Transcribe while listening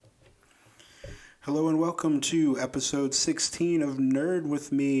Hello and welcome to episode 16 of Nerd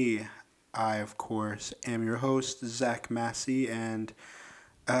With Me. I, of course, am your host, Zach Massey, and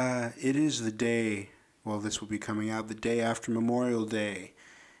it is the day, well, this will be coming out the day after Memorial Day.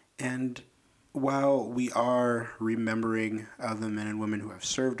 And while we are remembering the men and women who have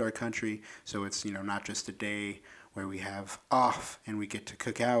served our country, so it's, not just a day where we have off and we get to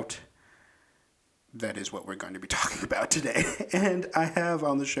cook out. That is what we're going to be talking about today. And I have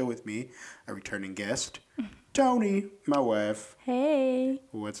on the show with me a returning guest, Tony, my wife. Hey.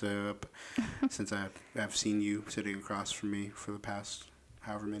 What's up? Since I've seen you sitting across from me for the past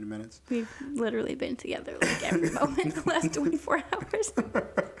however many minutes. We've literally been together like every moment the last 24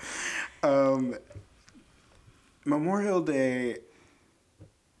 hours. Memorial Day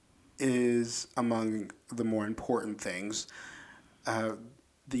is among the more important things.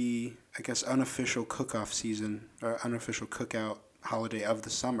 The unofficial cook-off season, or unofficial cookout holiday of the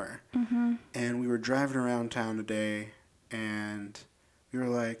summer. Mm-hmm. And we were driving around town today, and we were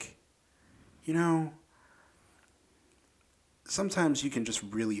like, sometimes you can just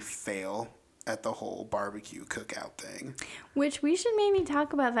really fail at the whole barbecue cookout thing. Which we should maybe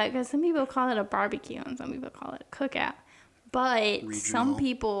talk about that, because some people call it a barbecue and some people call it a cookout. But regional. Some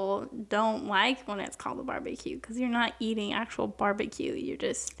people don't like when it's called a barbecue because you're not eating actual barbecue. You're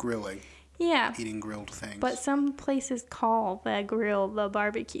just grilling. Yeah. Eating grilled things. But some places call the grill the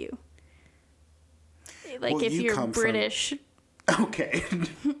barbecue. Like if you're British. Okay.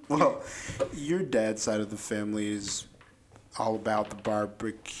 Well, your dad's side of the family is all about the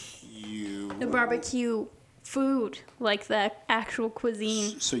barbecue. The barbecue food, like the actual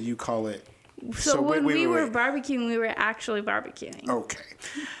cuisine. So you call it... So when we were barbecuing, we were actually barbecuing. Okay.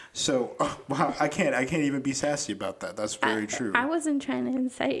 So, wow, I can't even be sassy about that. That's very true. I wasn't trying to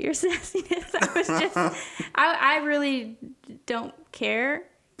incite your sassiness. I was just, I really don't care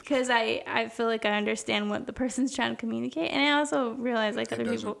because I feel like I understand what the person's trying to communicate. And I also realize like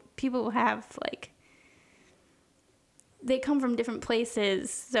other people have like, they come from different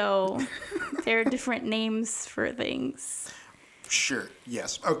places. So there are different names for things. Sure.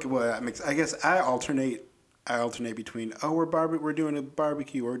 Yes. Okay. Well, that makes. I guess I alternate between we're doing a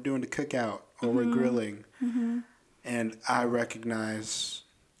barbecue, or we're doing a cookout, or we're grilling, and I recognize,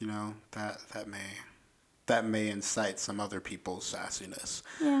 that may incite some other people's sassiness.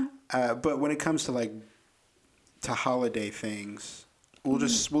 Yeah. But when it comes to to holiday things,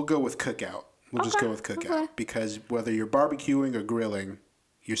 we'll go with cookout. We'll just go with cookout because whether you're barbecuing or grilling,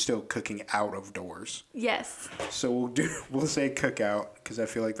 you're still cooking out of doors. Yes. So we'll say cookout because I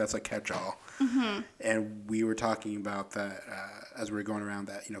feel like that's a catch-all. Mm-hmm. And we were talking about that as we were going around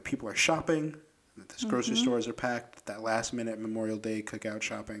that, people are shopping, that the grocery stores are packed, that last-minute Memorial Day cookout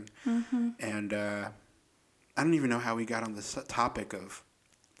shopping. Mm-hmm. And I don't even know how we got on this topic of...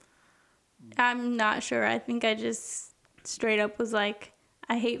 I'm not sure. I think I just straight up was like,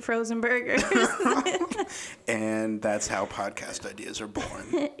 I hate frozen burgers. And that's how podcast ideas are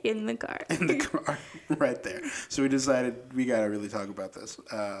born. In the car. In the car, right there. So we decided we got to really talk about this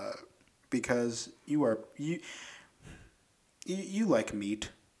because you like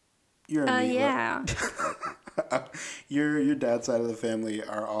meat. You're a meat yeah. Your dad's side of the family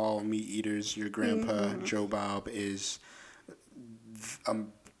are all meat eaters. Your grandpa, Joe Bob, is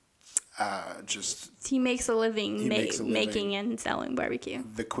he makes a living making and selling barbecue.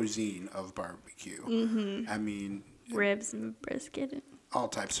 The cuisine of barbecue. Mm-hmm. I mean, ribs and brisket and all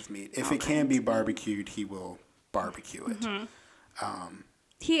types of meat. If it can be barbecued, he will barbecue it. Mm-hmm.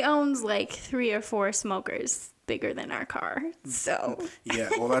 He owns like 3 or 4 smokers bigger than our car. So yeah,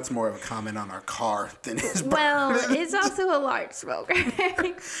 well, that's more of a comment on our car than his. Well, it's also a large smoker.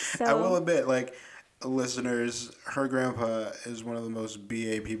 So I will admit, listeners, her grandpa is one of the most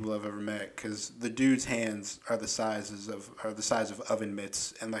BA people I've ever met because the dude's hands are the size of oven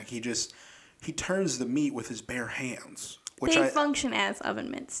mitts, and he turns the meat with his bare hands. They function as oven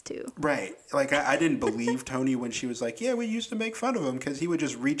mitts too. Right. I didn't believe Tony when she was like, yeah, we used to make fun of him because he would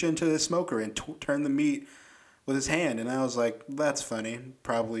just reach into the smoker and turn the meat with his hand. And I was like, that's funny.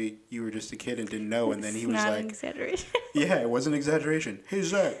 Probably you were just a kid and didn't know. And then he was like... It's not an exaggeration. Yeah, it wasn't an exaggeration. Hey,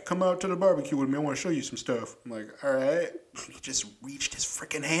 Zach, come out to the barbecue with me. I want to show you some stuff. I'm like, all right. He just reached his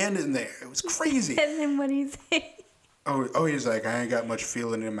freaking hand in there. It was crazy. And then what did he say? Oh, he's like, I ain't got much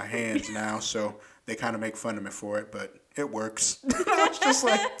feeling in my hands now, so they kind of make fun of me for it, but it works. I was just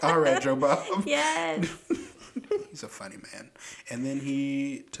like, all right, Joe Bob. Yes. He's a funny man. And then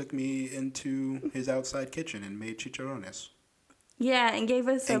he took me into his outside kitchen and made chicharrones. Yeah, and gave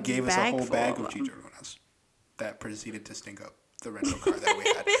us a whole bag of chicharrones that proceeded to stink up. the rental car that we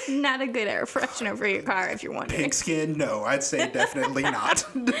had. Not a good air freshener for your car, if you're wondering. Pigskin? No, I'd say definitely not.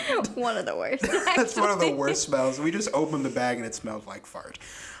 One of the worst. That's one of the worst smells. We just opened the bag and it smelled like fart.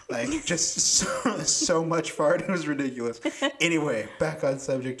 Like, just so much fart. It was ridiculous. Anyway, back on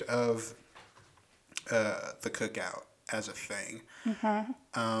subject of the cookout as a thing.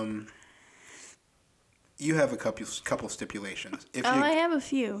 You have a couple stipulations. I have a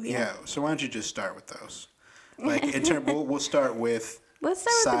few. Yeah. So why don't you just start with those? Like, we'll start with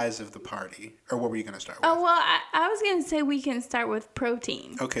size of the party. Or what were you going to start with? Oh, well, I was going to say we can start with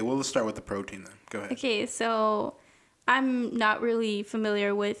protein. Okay, well, let's start with the protein then. Go ahead. Okay, so I'm not really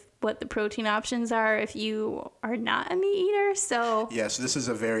familiar with what the protein options are if you are not a meat eater, so... Yes, this is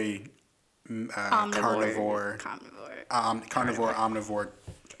a very carnivore, omnivore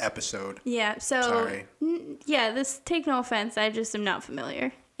episode. Yeah, so... Sorry. Take no offense, I just am not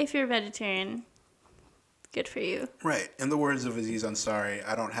familiar. If you're a vegetarian, good for you. Right. In the words of Aziz Ansari,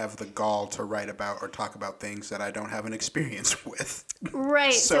 I don't have the gall to write about or talk about things that I don't have an experience with.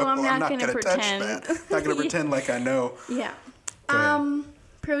 Right, so I'm not going to pretend. Touch that. Not going to pretend like I know. Yeah.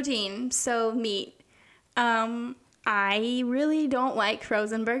 Protein, so meat. I really don't like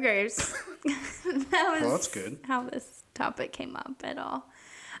frozen burgers. That's good. How this topic came up at all.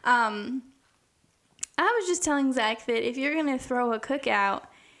 I was just telling Zach that if you're going to throw a cookout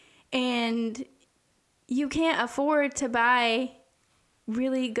and you can't afford to buy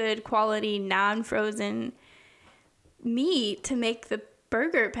really good quality non-frozen meat to make the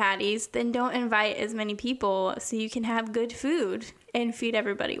burger patties, then don't invite as many people so you can have good food and feed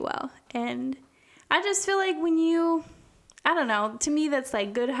everybody well. And I just feel like I don't know, to me that's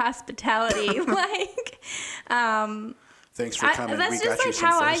like good hospitality. Thanks for coming. That's just like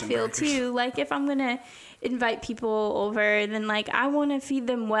how I feel too. Like if I'm gonna invite people over, then like I want to feed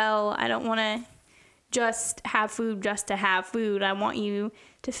them well. I don't want to just have food just to have food. I want you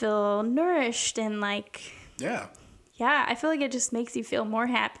to feel nourished and like... Yeah. Yeah, I feel like it just makes you feel more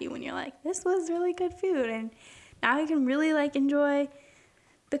happy when you're like, this was really good food. And now I can really like enjoy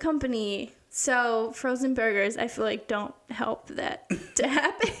the company. So frozen burgers, I feel like don't help that to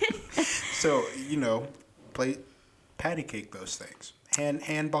happen. So, patty cake those things.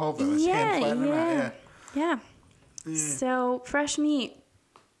 Hand ball those. Hand flatten them out. Yeah. So fresh meat.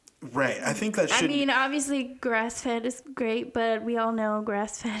 Right. I think that should... I mean, obviously grass-fed is great, but we all know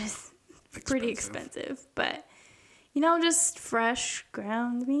grass-fed is pretty expensive. But, just fresh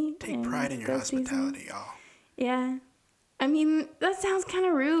ground meat. Take pride in your hospitality, y'all. Yeah. I mean, that sounds kind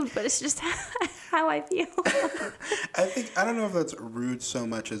of rude, but it's just how I feel. I don't know if that's rude so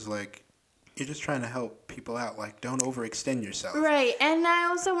much as like, you're just trying to help people out. Like, don't overextend yourself. Right. And I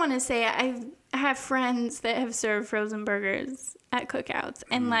also want to say I have friends that have served frozen burgers at cookouts.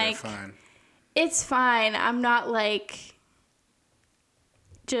 And like, fine. It's fine. I'm not like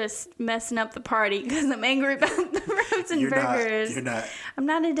just messing up the party because I'm angry about the frozen burgers. I'm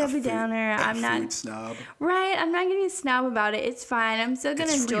not a Debbie Downer. I'm not food snob. Right. I'm not gonna be a snob about it. It's fine. I'm still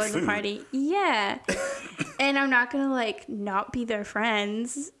gonna enjoy the party. Yeah. And I'm not gonna like not be their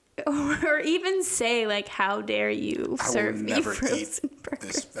friends or even say like, how dare you serve me frozen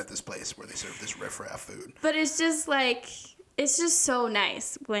burgers at this place where they serve this riffraff food. But it's just like, it's just so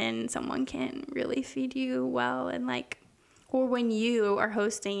nice when someone can really feed you well and like, or when you are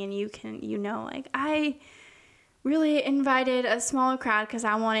hosting and you can, like, I really invited a smaller crowd because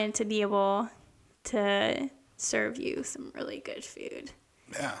I wanted to be able to serve you some really good food.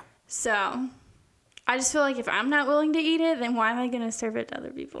 Yeah. So I just feel like if I'm not willing to eat it, then why am I going to serve it to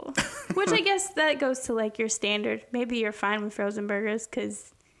other people? Which I guess that goes to like your standard. Maybe you're fine with frozen burgers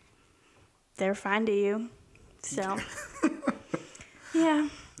because they're fine to you. So, yeah.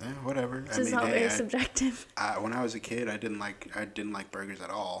 Yeah, whatever. It's just all very subjective. When I was a kid, I didn't like burgers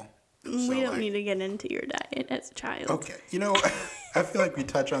at all. We don't need to get into your diet as a child. Okay. I feel like we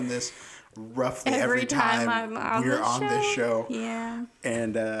touch on this roughly every time we're on this show. Yeah.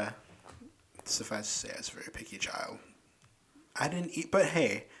 And suffice to say, I was a very picky child. I didn't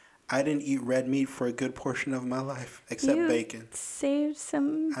eat red meat for a good portion of my life, except bacon. I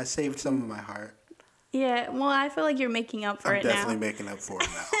saved some of my heart. Yeah, well, I feel like you're making up for it now. I'm definitely making up for it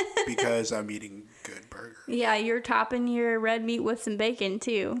now because I'm eating good burgers. Yeah, you're topping your red meat with some bacon,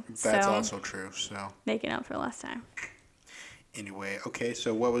 too. That's also true, so. Making up for last time. Anyway, okay,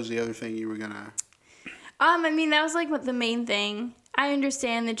 so what was the other thing you were going to... I mean, that was, like, what the main thing. I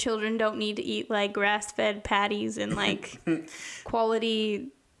understand the children don't need to eat, like, grass-fed patties and, like,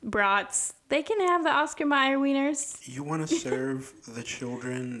 quality brats. They can have the Oscar Mayer wieners. You want to serve the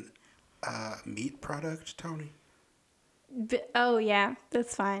children... meat product, Tony? Oh, yeah,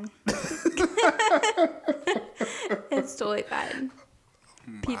 that's fine. It's totally fine.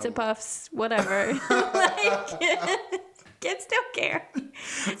 Pizza puffs, whatever. Like, kids don't care.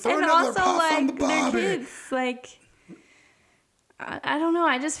 Throw And another also, puff on like, the they're bobby. kids. Like, I don't know.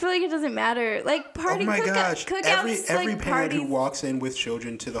 I just feel like it doesn't matter. Like, party Oh my gosh. cookouts, Every like, parent who parties. walks in with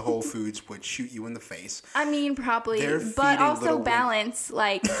children to the Whole Foods would shoot you in the face. I mean, probably, They're but feeding also little balance.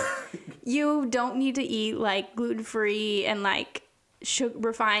 Like, you don't need to eat like gluten-free and like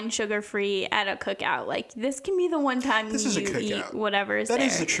refined sugar-free at a cookout. Like, this can be the one time This is a you cookout. eat whatever is That there.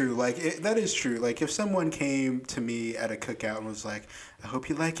 is the true. Like that is true. Like if someone came to me at a cookout and was like, "I hope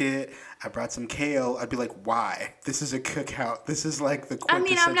you like it. I brought some kale," I'd be like, "Why? This is a cookout. This is like the I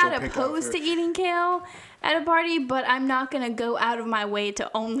mean, I'm not quintessential opposed cookout to eating kale at a party, but I'm not gonna go out of my way to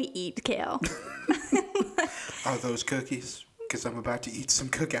only eat kale. Are those cookies? Because I'm about to eat some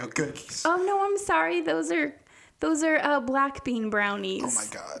cookout cookies. Oh no, I'm sorry. Those are black bean brownies. Oh my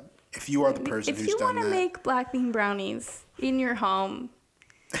god! If you are the person If who's you done want to that, make black bean brownies in your home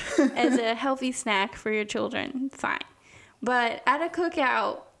as a healthy snack for your children, fine. But at a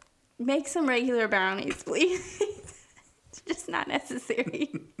cookout, make some regular brownies, please. It's just not necessary.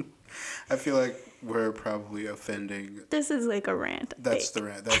 I feel like we're probably offending. This is like a rant. I That's think.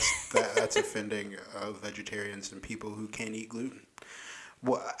 the rant. That's offending vegetarians and people who can't eat gluten.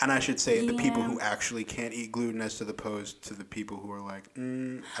 Well, and I should say the people Yeah. who actually can't eat gluten, as opposed to the people who are like,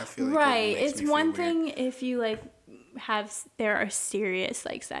 I feel like Right. it makes It's me feel one weird. thing if you like there are serious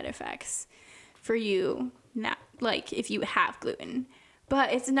like side effects for you, not like if you have gluten.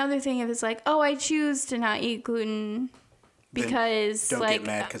 But it's another thing if it's like, oh, I choose to not eat gluten Then because don't like get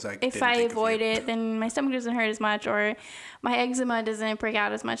mad 'cause I if didn't I think of avoid you. it, then my stomach doesn't hurt as much or my eczema doesn't break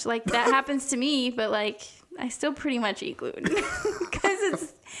out as much. Like that happens to me, but like I still pretty much eat gluten because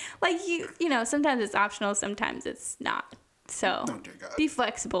it's like you know sometimes it's optional, sometimes it's not. So Oh, dear God. be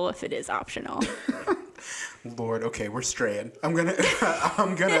flexible if it is optional. Lord, okay, we're straying. I'm gonna Yes.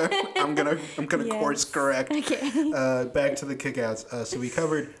 course correct. Okay. Back to the cookouts. So we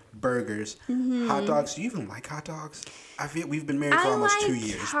covered burgers, hot dogs. Do you even like hot dogs? I feel we've been married for I almost like 2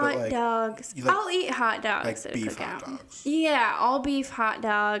 years, hot but like dogs. you like- I'll eat hot dogs like at beef a hot cookout. dogs. Yeah, all beef hot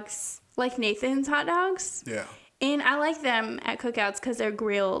dogs, like Nathan's hot dogs. yeah, And I like them at cookouts because they're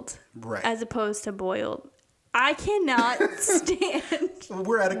grilled right. as opposed to boiled. I cannot stand.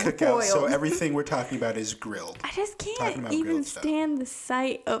 We're at a cookout, so boiled. everything we're talking about is grilled. I just Talking can't about even grilled stuff. stand the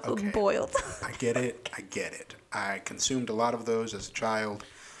sight of Okay. a boiled. I get it. I consumed a lot of those as a child,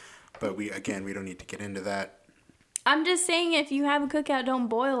 but we don't need to get into that. I'm just saying, if you have a cookout, don't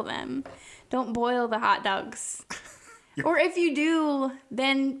boil them. Don't boil the hot dogs. Or if you do,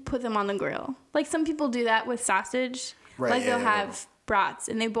 then put them on the grill. Like some people do that with sausage. Right, Like yeah, they'll yeah, have brats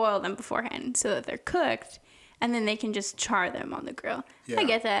and they boil them beforehand so that they're cooked, and then they can just char them on the grill. Yeah. I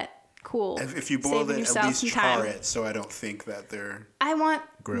get that. Cool. If you boil Saving it, at yourself least some char time. it, so I don't think that they're I want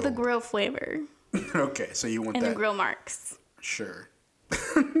the Grilled. grill flavor okay. So you want and that? the grill marks. Sure.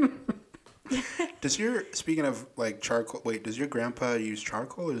 Speaking of like charcoal, wait, does your grandpa use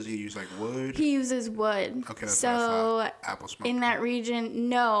charcoal or does he use like wood? He uses wood. Okay, that's so what I thought. Apple smoke. in that region,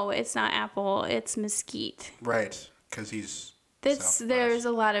 no, it's not apple. It's mesquite. Right, because he's There's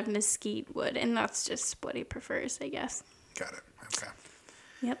a lot of mesquite wood, and that's just what he prefers, I guess. got it. Okay.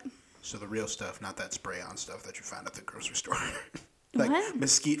 Yep. So the real stuff, not that spray-on stuff that you find at the grocery store. Like What?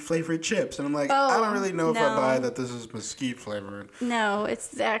 mesquite flavored chips, and I'm like, Oh, I don't really know if I no. buy that this is mesquite flavored. No, it's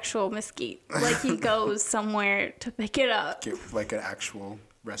the actual mesquite. Like he goes somewhere to pick it up. Get like an actual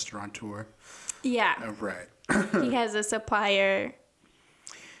restaurateur. Yeah, Right. he has a supplier.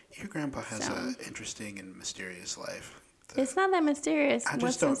 Your grandpa has So. an interesting and mysterious life. It's not that mysterious. I just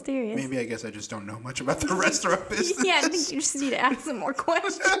What's don't. mysterious? Maybe I guess I just don't know much about the restaurant business. Yeah, I think you just need to ask some more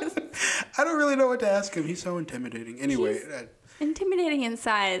questions. I don't really know what to ask him. He's so intimidating. Anyway, He's- Intimidating in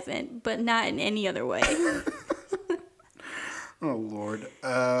size, but not in any other way. oh Lord.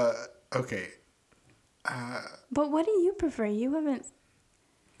 Okay. But what do you prefer? You haven't.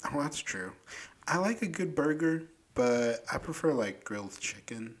 Oh, that's true. I like a good burger, but I prefer like grilled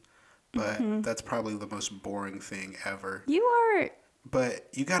chicken. But Mm-hmm. that's probably the most boring thing ever. You are But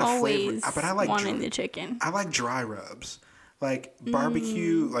you gotta flavor. always But I like wanting the chicken. I like dry rubs. Like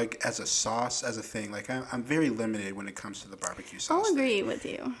barbecue, like as a sauce, as a thing. Like I'm very limited when it comes to the barbecue sauce. I'll thing. agree with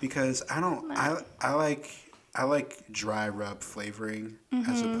you. Because I don't. I like dry rub flavoring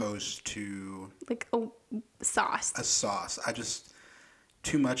as opposed to Like a sauce. a sauce. I just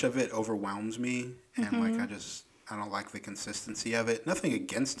too much of it overwhelms me, and like I don't like the consistency of it. Nothing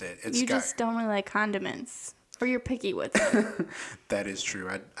against it. It's You got just don't really like condiments. Or you're picky with them. that is true.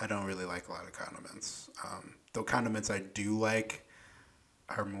 I don't really like a lot of condiments. The condiments I do like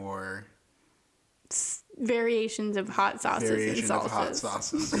are more variations of hot sauces and salsas. Of hot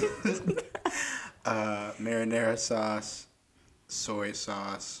sauces. Marinara sauce, soy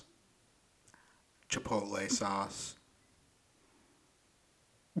sauce, chipotle sauce.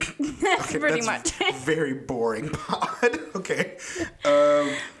 That's pretty much it. Very boring pod. Okay.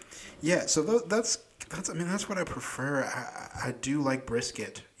 Yeah, so that's what I prefer. I do like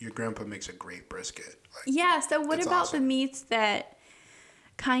brisket. Your grandpa makes a great brisket. Yeah, so what about awesome. the meats that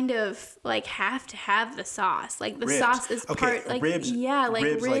kind of like have to have the sauce? Like the Ribs. sauce is Okay, part like ribs,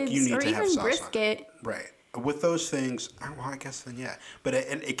 ribs like you need or to have even sauce on it. brisket. Right. With those things, well, I guess then yeah. But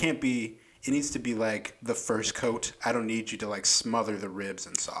it can't be. It needs to be like the first coat. I don't need you to like smother the ribs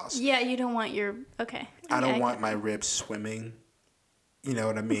in sauce. Yeah, you don't want your okay. I don't want my ribs swimming. You know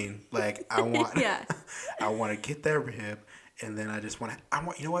what I mean? Like I want. Yeah. I want to get that rib, and then I just want to.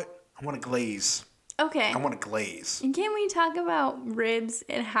 You know what? I want to glaze. Okay. I want to glaze. And can we talk about ribs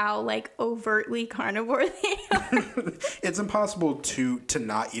and how like overtly carnivore they are? It's impossible to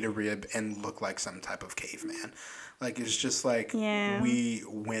not eat a rib and look like some type of caveman. Like it's just like we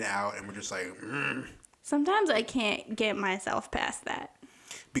went out and we're just like. Sometimes I can't get myself past that.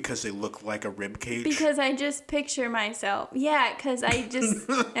 Because they look like a rib cage. Because I just picture myself. Yeah, because I just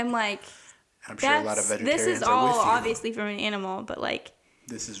am like. I'm sure a lot of vegetarians this is are all with you. obviously from an animal, but like.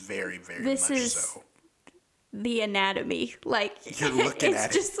 This is very, very this much is so. The anatomy, like you're looking it's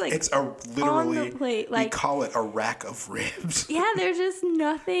at just it. like It's a literally on the plate. Like you call it a rack of ribs. Yeah, there's just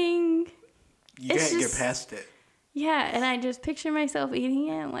nothing. You can't get past it. Yeah, and I just picture myself eating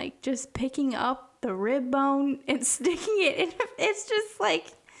it, and like just picking up the rib bone and sticking it in. It's just like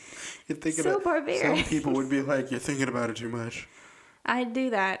You're thinking so barbaric. Some people would be like, "You're thinking about it too much." I do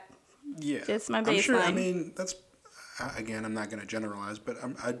that. Yeah, just my baseline. I'm sure. I mean, that's. Again, I'm not going to generalize, but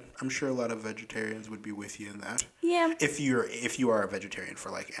I'm sure a lot of vegetarians would be with you in that. Yeah. If you are a vegetarian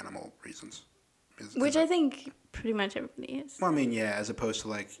for like animal reasons, which I think pretty much everybody is. Well, I mean, yeah, as opposed to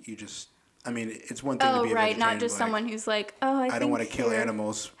like you just. I mean, it's one thing to be a vegetarian. Not just someone who's like, oh, I don't want to kill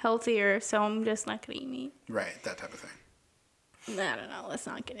animals. Healthier, so I'm just not going to eat meat. Right, that type of thing. I don't know. Let's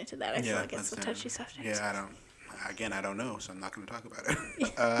not get into that. I feel like it's a touchy subject. Yeah, I don't know, so I'm not going to talk about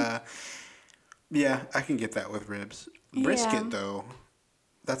it. Yeah, I can get that with ribs. Brisket, though,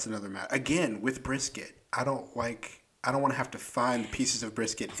 that's another matter. Again, with brisket, I don't want to have to find pieces of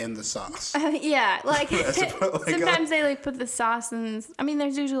brisket in the sauce. Yeah, like sometimes they like put the sauce in. I mean,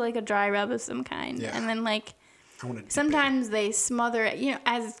 there's usually like a dry rub of some kind, and then like sometimes they smother it,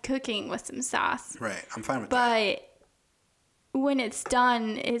 as it's cooking with some sauce. Right, I'm fine with that. But when it's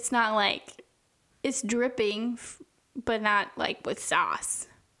done, it's not like it's dripping, but not like with sauce.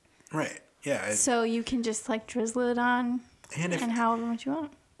 Right. Yeah. So you can just like drizzle it on and however much you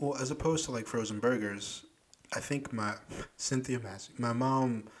want. Well, as opposed to like frozen burgers, I think Cynthia Massey, my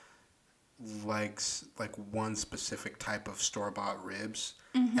mom likes like one specific type of store-bought ribs,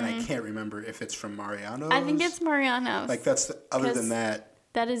 and I can't remember if it's from Mariano's. I think it's Mariano's. Like other than that.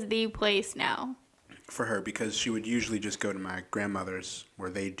 That is the place now. For her, because she would usually just go to my grandmother's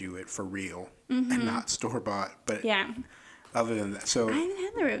where they do it for real and not store-bought. But yeah. Other than that, so I haven't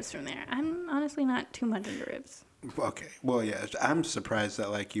had the ribs from there. I'm honestly not too much into ribs. Okay, well, yeah, I'm surprised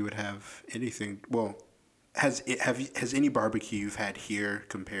that like you would have anything. Well, has any barbecue you've had here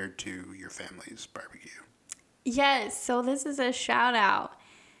compared to your family's barbecue? Yes. So this is a shout out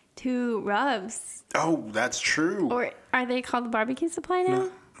to Rubs. Oh, that's true. Or are they called the Barbecue Supply now?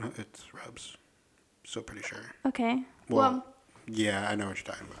 No, it's Rubs. So pretty sure. Okay. Well, yeah, I know what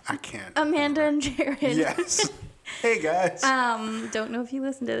you're talking about. I can't. Amanda and Jared. Yes. Hey guys. Don't know if you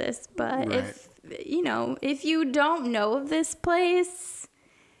listen to this, but if you don't know of this place,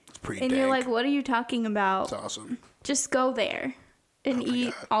 it's pretty and dank. you're like, what are you talking about? It's awesome. Just go there and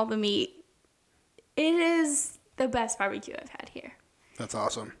eat all the meat. It is the best barbecue I've had here. That's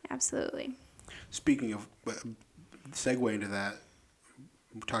awesome. Absolutely. Speaking of, segue into that,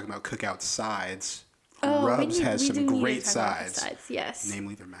 we're talking about cookout sides. Rubs has some great sides. Yes.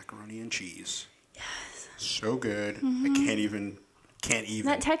 Namely their macaroni and cheese. Yes. So good. I can't even.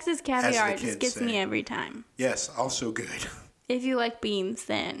 That Texas caviar just gets me every time. Yes, also good. If you like beans,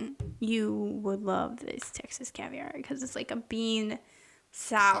 then you would love this Texas caviar because it's like a bean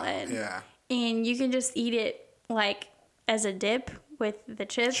salad. Yeah. And you can just eat it like as a dip with the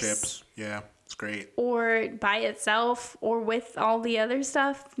chips. Yeah. It's great. Or by itself or with all the other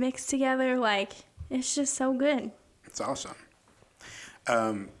stuff mixed together. Like, it's just so good. It's awesome.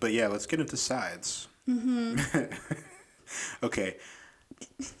 But yeah, let's get into sides. Okay.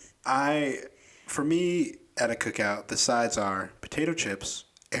 For me, at a cookout, the sides are potato chips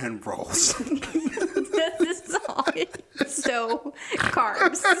and rolls. because it's all so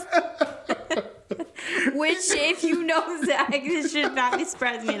carbs. Which, if you know Zach, this should not be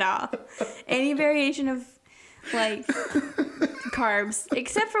surprising me at all. Any variation of like carbs,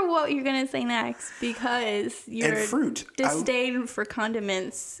 except for what you're gonna say next, because your and fruit. disdain for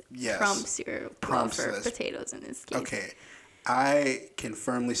condiments Yes. trumps your love for this. potatoes in this case. Okay. I can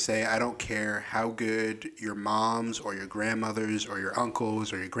firmly say I don't care how good your mom's or your grandmother's or your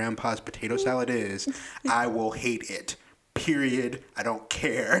uncle's or your grandpa's potato salad is. I will hate it. Period. I don't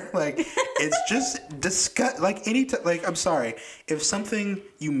care. Like, it's just disgust. Like, like, I'm sorry. If something,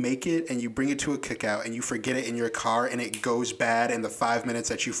 you make it and you bring it to a cookout and you forget it in your car and it goes bad in the 5 minutes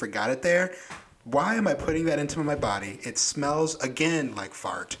that you forgot it there, why am I putting that into my body? It smells, again, like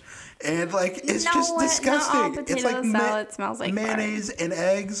fart. And, like, it's just disgusting. Not all potato salad smells like mayonnaise fart. and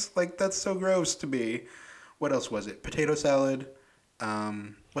eggs. Like, that's so gross to me. What else was it? Potato salad.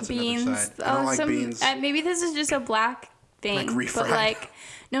 What's beans. another side? I don't like beans. Maybe this is just a black thing. Like refried? But like,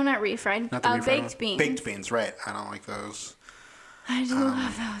 no, not refried. Not the refried baked ones. beans. Baked beans, right. I don't like those. I do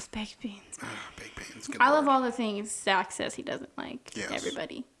love those baked beans. Baked beans. Good I love Lord. all the things Zach says he doesn't like. Yes.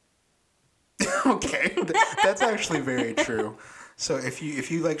 Everybody. Okay. That's actually very true. So if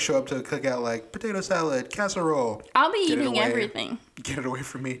you like show up to a cookout like potato salad, casserole, I'll be get it eating away. everything. Get it away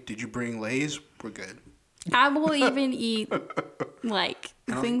from me. Did you bring Lay's? We're good. I will even eat like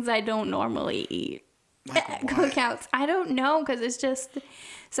things I don't normally eat. Like what? Cookouts. I don't know, because it's just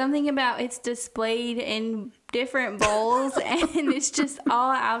something about it's displayed in different bowls and it's just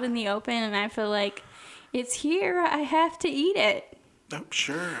all out in the open, and I feel like it's here. I have to eat it. Oh,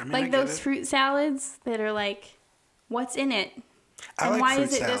 sure. I mean, Like I get those it. fruit salads that are like, what's in it? I And like why fruit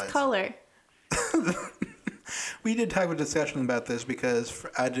is it salads. this color? We did have a discussion about this because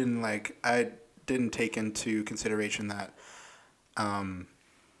I didn't take into consideration that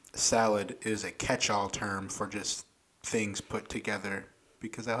salad is a catch-all term for just things put together.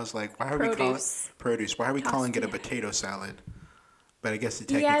 Because I was like, why are we calling it produce? Why are we calling it a potato salad? But I guess it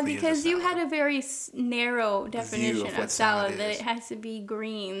technically because is a you salad. had a very narrow definition what of salad, salad that is. it has to be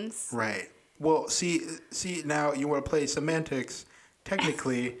greens. Right. Well, see, now you want to play semantics.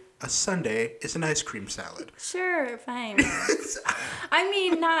 Technically, a sundae is an ice cream salad. Sure, fine.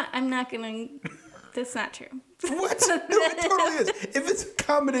 I'm not gonna. That's not true. What? No, it totally is. If it's a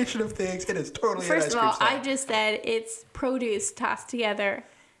combination of things, it is totally an ice First of cream all, salad. I just said it's produce tossed together,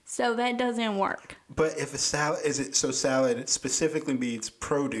 so that doesn't work. But if a salad salad specifically means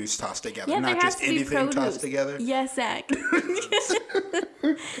produce tossed together, Yeah, not there has just to be anything produce. tossed together. Yes, Zach.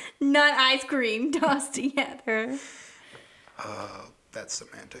 Not ice cream tossed together. That's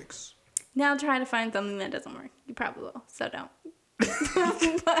semantics. Now try to find something that doesn't work. You probably will, so don't.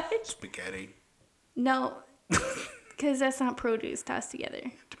 But Spaghetti, no, because that's not produce tossed together.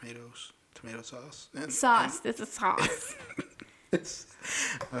 tomatoes, tomato sauce, and Sauce. That's a sauce. It's,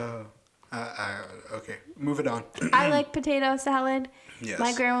 okay, moving on. I like potato salad. Yes.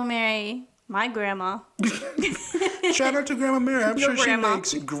 My grandma. Shout out to Grandma Mary. I'm Your sure grandma.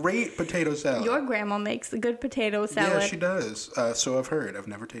 she makes great potato salad. Your grandma makes a good potato salad. Yeah, she does. So I've heard. I've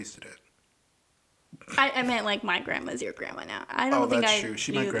never tasted it. I meant like my grandma's your grandma now. I don't think that's I true.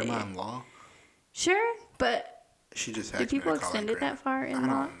 She knew my that- grandma-in-law. Sure, but She just do hacked me people to call her extend it grandma. that far in I law?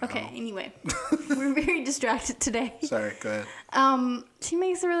 don't know. Okay, anyway. We're very distracted today. Sorry, go ahead. She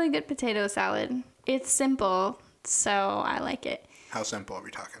makes a really good potato salad. It's simple, so I like it. How simple are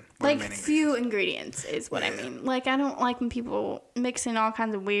we talking? What are Like the main few ingredients is what I Yeah. mean. Like I don't like when people mix in all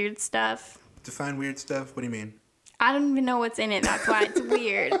kinds of weird stuff. Define weird stuff. What do you mean? I don't even know what's in it. That's why it's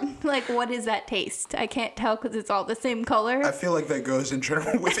weird. Like, what is that taste? I can't tell because it's all the same color. I feel like that goes in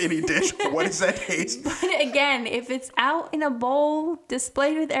general with any dish. What is that taste? But again, if it's out in a bowl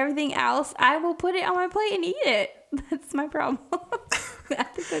displayed with everything else, I will put it on my plate and eat it. That's my problem.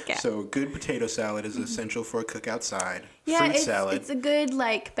 At the cookout. So, good potato salad is essential for a cookout side. Yeah, Fruit salad. it's a good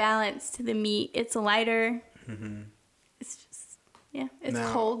like balance to the meat. It's lighter. It's just it's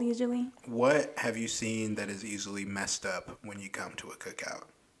Now- cold usually. What have you seen that is easily messed up when you come to a cookout?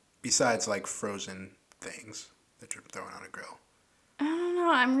 Besides, like, frozen things that you're throwing on a grill. I don't know.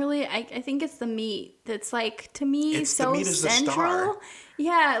 I think it's the meat that's like, to me, The so meat is the central. star.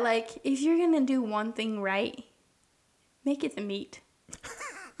 Yeah, like if you're gonna do one thing right, make it the meat.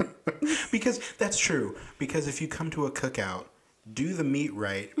 Because that's true. Because if you come to a cookout, do the meat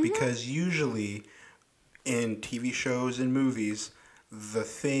right. Mm-hmm. Because usually in TV shows and movies, the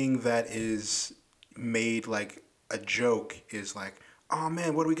thing that is made like a joke is like, oh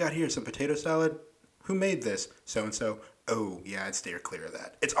man, what do we got here? Some potato salad? Who made this? So and so. oh, yeah, I'd steer clear of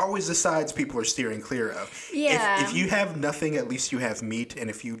that. It's always the sides people are steering clear of. Yeah. If you have nothing, at least you have meat, and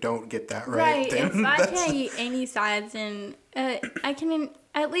if you don't get that right, then if I can't eat any sides, and I can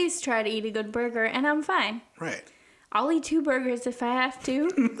at least try to eat a good burger, and I'm fine. Right. I'll eat 2 burgers if I have to.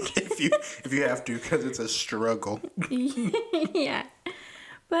 if you have to, because it's a struggle. Yeah.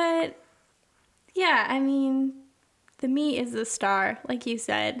 But, yeah, I mean, the meat is the star, like you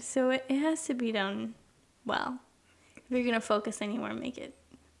said, so it has to be done well. If you're going to focus anywhere, make it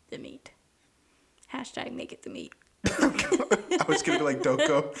the meat. Hashtag make it the meat. I was going to be like,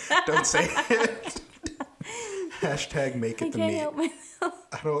 don't say it. Hashtag make it the meat. Help myself.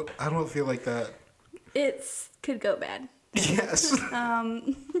 I don't feel like that. Could go bad. Yes.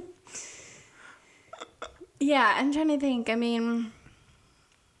 Yeah, I'm trying to think. I mean,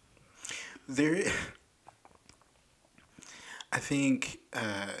 I think,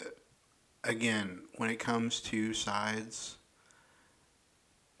 again, when it comes to sides,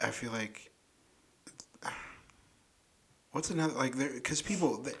 I feel like, what's another, like, because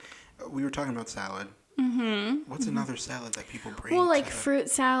we were talking about salad. Mm-hmm. What's another salad that people bring? Well, like fruit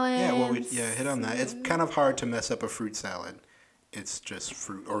salad. Yeah, well, hit on that. It's kind of hard to mess up a fruit salad. It's just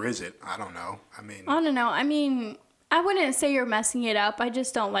fruit, or is it? I don't know. I don't know. I mean, I wouldn't say you're messing it up. I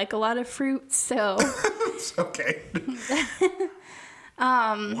just don't like a lot of fruit, so. It's okay.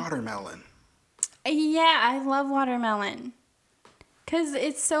 Watermelon. Yeah, I love watermelon. Because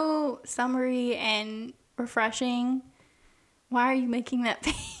it's so summery and refreshing. Why are you making that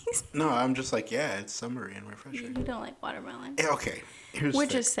face? No, I'm just like, yeah, it's summery and refreshing. You don't like watermelon. Okay.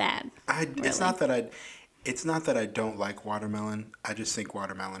 Which is sad. Really. It's not that I don't like watermelon. I just think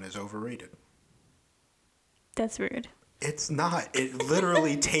watermelon is overrated. That's rude. It's not. It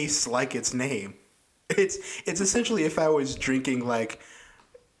literally tastes like its name. It's essentially if I was drinking like,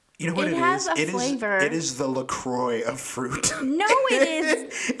 you know what it is? It has a flavor. It is the LaCroix of fruit. No, it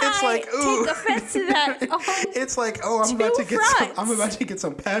is. It's like, ooh. Take offense to that. It's like, oh, I'm about to get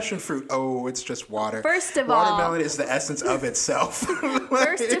some passion fruit. Oh, it's just water. First of all, watermelon is the essence of itself.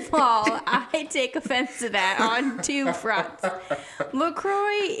 First of all, I take offense to that on 2 fronts.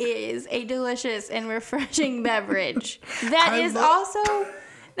 LaCroix is a delicious and refreshing beverage that is also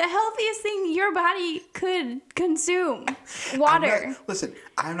the healthiest thing your body could consume. Water.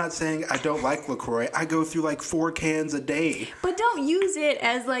 I'm not saying I don't like LaCroix. I go through like 4 cans a day. But don't use it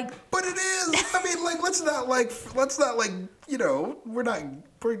as like. But it is. I mean, like, let's not you know, we're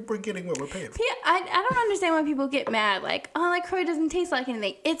getting what we're paying for. Yeah, I don't understand why people get mad. Like, oh, LaCroix doesn't taste like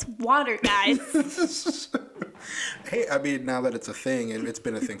anything. It's water, guys. Hey, I mean, now that it's a thing, and it's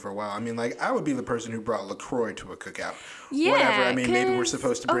been a thing for a while, I mean, like, I would be the person who brought LaCroix to a cookout. Yeah. Whatever. I mean, maybe we're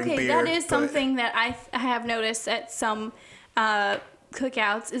supposed to bring beer. Okay, that is something that I have noticed at some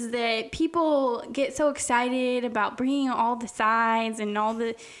cookouts is that people get so excited about bringing all the sides and all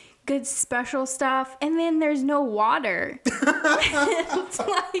the good special stuff, and then there's no water. It's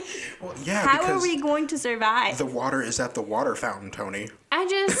like, well, yeah, how are we going to survive? The water is at the water fountain, Tony. I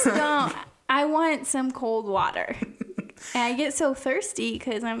just don't. I want some cold water. And I get so thirsty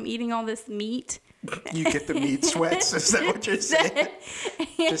because I'm eating all this meat. You get the meat sweats? Is that what you're saying?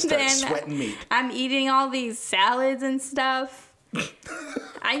 Just start sweating meat. I'm eating all these salads and stuff.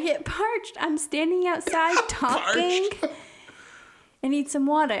 I get parched. I'm standing outside talking. I need some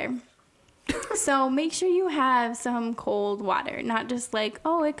water. So make sure you have some cold water. Not just like,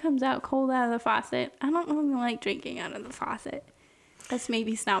 oh, it comes out cold out of the faucet. I don't really like drinking out of the faucet. That's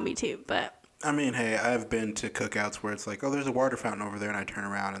maybe snobby too, but... I mean, hey, I've been to cookouts where it's like, oh, there's a water fountain over there, and I turn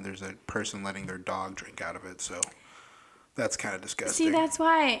around and there's a person letting their dog drink out of it, so that's kind of disgusting. See, that's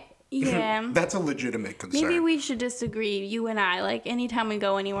why, yeah. That's a legitimate concern. Maybe we should disagree, you and I. Like, anytime we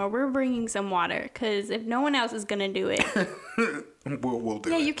go anywhere, we're bringing some water, because if no one else is going to do it... we'll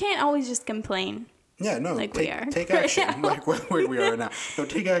do it. Yeah, you can't always just complain. Yeah, no, like we are. Take action, like where we are now. No,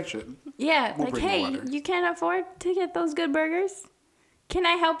 take action. Yeah, we'll like, hey, you can't afford to get those good burgers? Can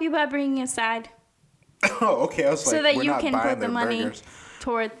I help you by bringing a side? Oh, okay. I was like, so that we're you not can buying put the money burgers.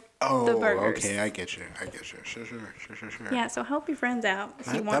 Toward the burgers. Okay, I get you. Sure. Yeah, so help your friends out if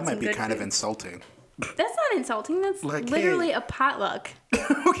you want that might some be good kind food. of insulting. That's not insulting. That's like, literally a potluck.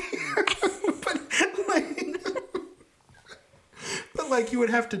 Okay. But like you would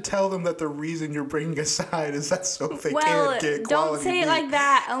have to tell them that the reason you're bringing a side is that so they can't get quality don't say meat. it like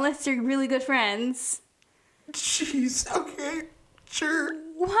that unless you're really good friends. Jeez, okay, sure.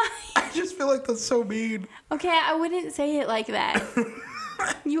 Why? I just feel like that's so mean. Okay, I wouldn't say it like that.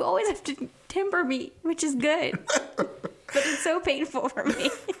 You always have to temper me, which is good. But it's so painful for me.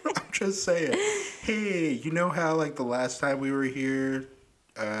 I'm just saying. Hey, you know how like the last time we were here,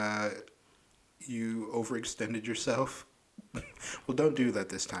 you overextended yourself? Well, don't do that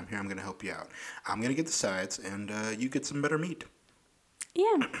this time. Here, I'm going to help you out. I'm going to get the sides, and you get some better meat.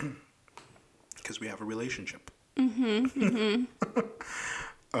 Yeah. Because we have a relationship. Mm-hmm.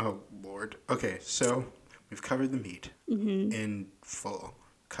 Oh, Lord. Okay, so we've covered the meat in full.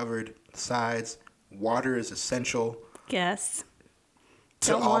 Covered the sides. Water is essential. Yes.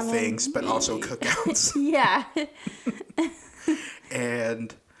 To all things, but also cookouts. Yeah.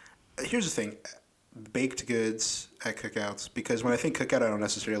 And here's the thing. Baked goods at cookouts, because when I think cookout, I don't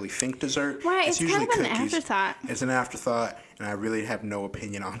necessarily think dessert. Right, it's usually kind of an cookies. afterthought. It's an afterthought, and I really have no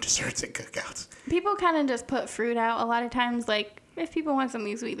opinion on desserts at cookouts. People kind of just put fruit out a lot of times. Like, if people want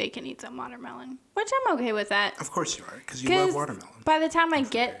something sweet, they can eat some watermelon, which I'm okay with that. Of course you are, because you love watermelon. By the time I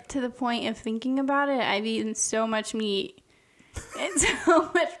get to the point of thinking about it, I've eaten so much meat and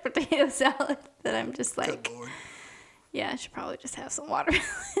so much potato salad that I'm just like, Good Lord. yeah, I should probably just have some watermelon.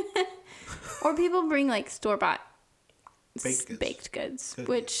 Or people bring like store-bought baked goods,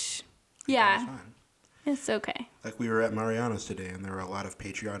 which, yeah, it's okay. Like we were at Mariano's today, and there were a lot of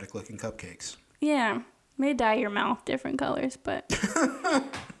patriotic-looking cupcakes. Yeah, may dye your mouth different colors, but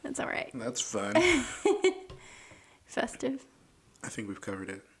that's all right. That's fun. Festive. I think we've covered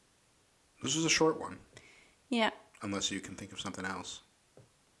it. This was a short one. Yeah. Unless you can think of something else.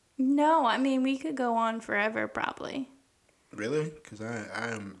 No, I mean, we could go on forever, probably. Really? Because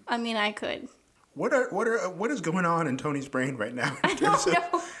I am. I mean, I could. What is going on in Tony's brain right now? I don't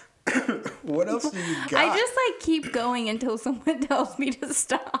know. What else do you got? I just like keep going until someone tells me to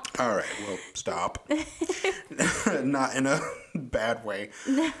stop. All right, well, stop. Not in a bad way.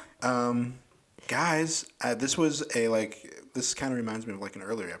 Guys, this kind of reminds me of like an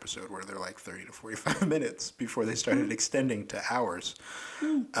earlier episode where they're like 30 to 45 minutes before they started extending to hours.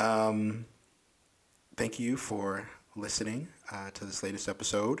 Thank you for listening to this latest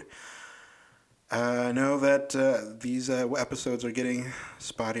episode. I know that these episodes are getting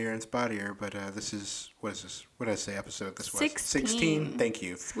spottier and spottier, but this is, what is this? What did I say episode this was? 16. Thank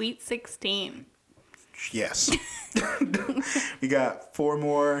you. Sweet 16. Yes. We got 4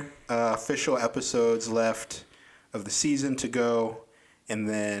 more official episodes left of the season to go, and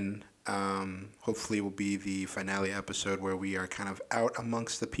then hopefully will be the finale episode where we are kind of out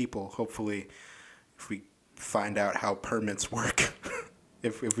amongst the people. Hopefully, if we find out how permits work,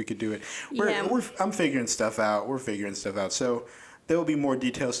 if we could do it. I'm figuring stuff out. We're figuring stuff out. So there will be more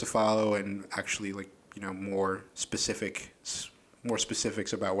details to follow, and actually, more specifics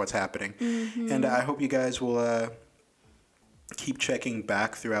about what's happening. Mm-hmm. And I hope you guys will keep checking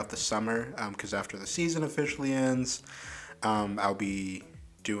back throughout the summer, because after the season officially ends, I'll be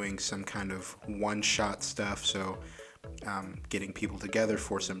doing some kind of one-shot stuff. So getting people together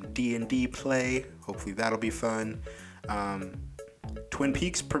for some D&D play. Hopefully that'll be fun. Twin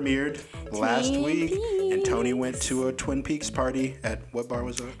Peaks premiered last week, and Tony went to a Twin Peaks party at, what bar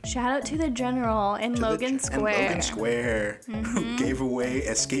was it? Shout out to the General in Logan Square. Who gave away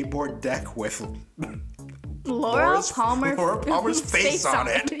a skateboard deck with Laura Palmer's face on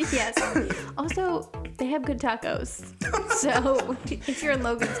it. Yes. Also, they have good tacos. So if you're in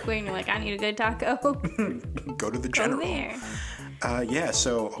Logan Square and you're like, I need a good taco, go to the General. Go there. Yeah.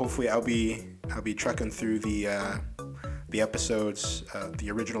 So hopefully I'll be trucking through the episodes, the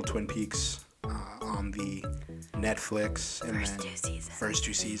original Twin Peaks on the Netflix, and first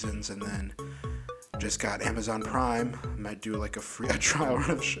 2 seasons, and then just got Amazon Prime. Might do like a trial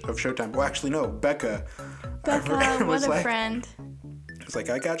run of Showtime. Well, actually, no. Becca, what a friend. It's like,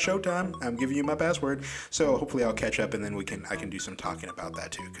 I got Showtime. I'm giving you my password. So hopefully I'll catch up, and then I can do some talking about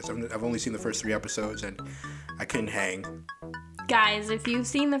that too, because I've only seen the first 3 episodes and I couldn't hang. Guys, if you've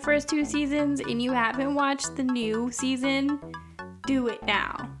seen the first 2 seasons and you haven't watched the new season, do it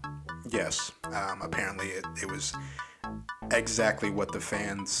now. Yes. Apparently it was exactly what the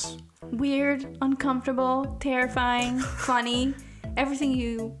fans... Weird, uncomfortable, terrifying, funny, everything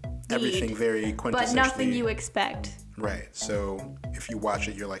you need. Everything very quintessentially... But nothing you expect. Right. So if you watch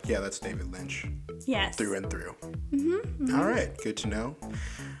it, you're like, yeah, that's David Lynch. Yes. Through and through. Mm-hmm, mm-hmm. All right. Good to know.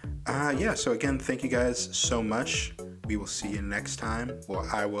 Yeah. So again, thank you guys so much. We will see you next time. Well,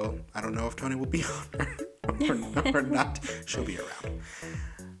 I will. I don't know if Tony will be on or not. She'll be around.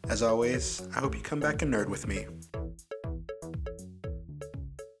 As always, I hope you come back and nerd with me.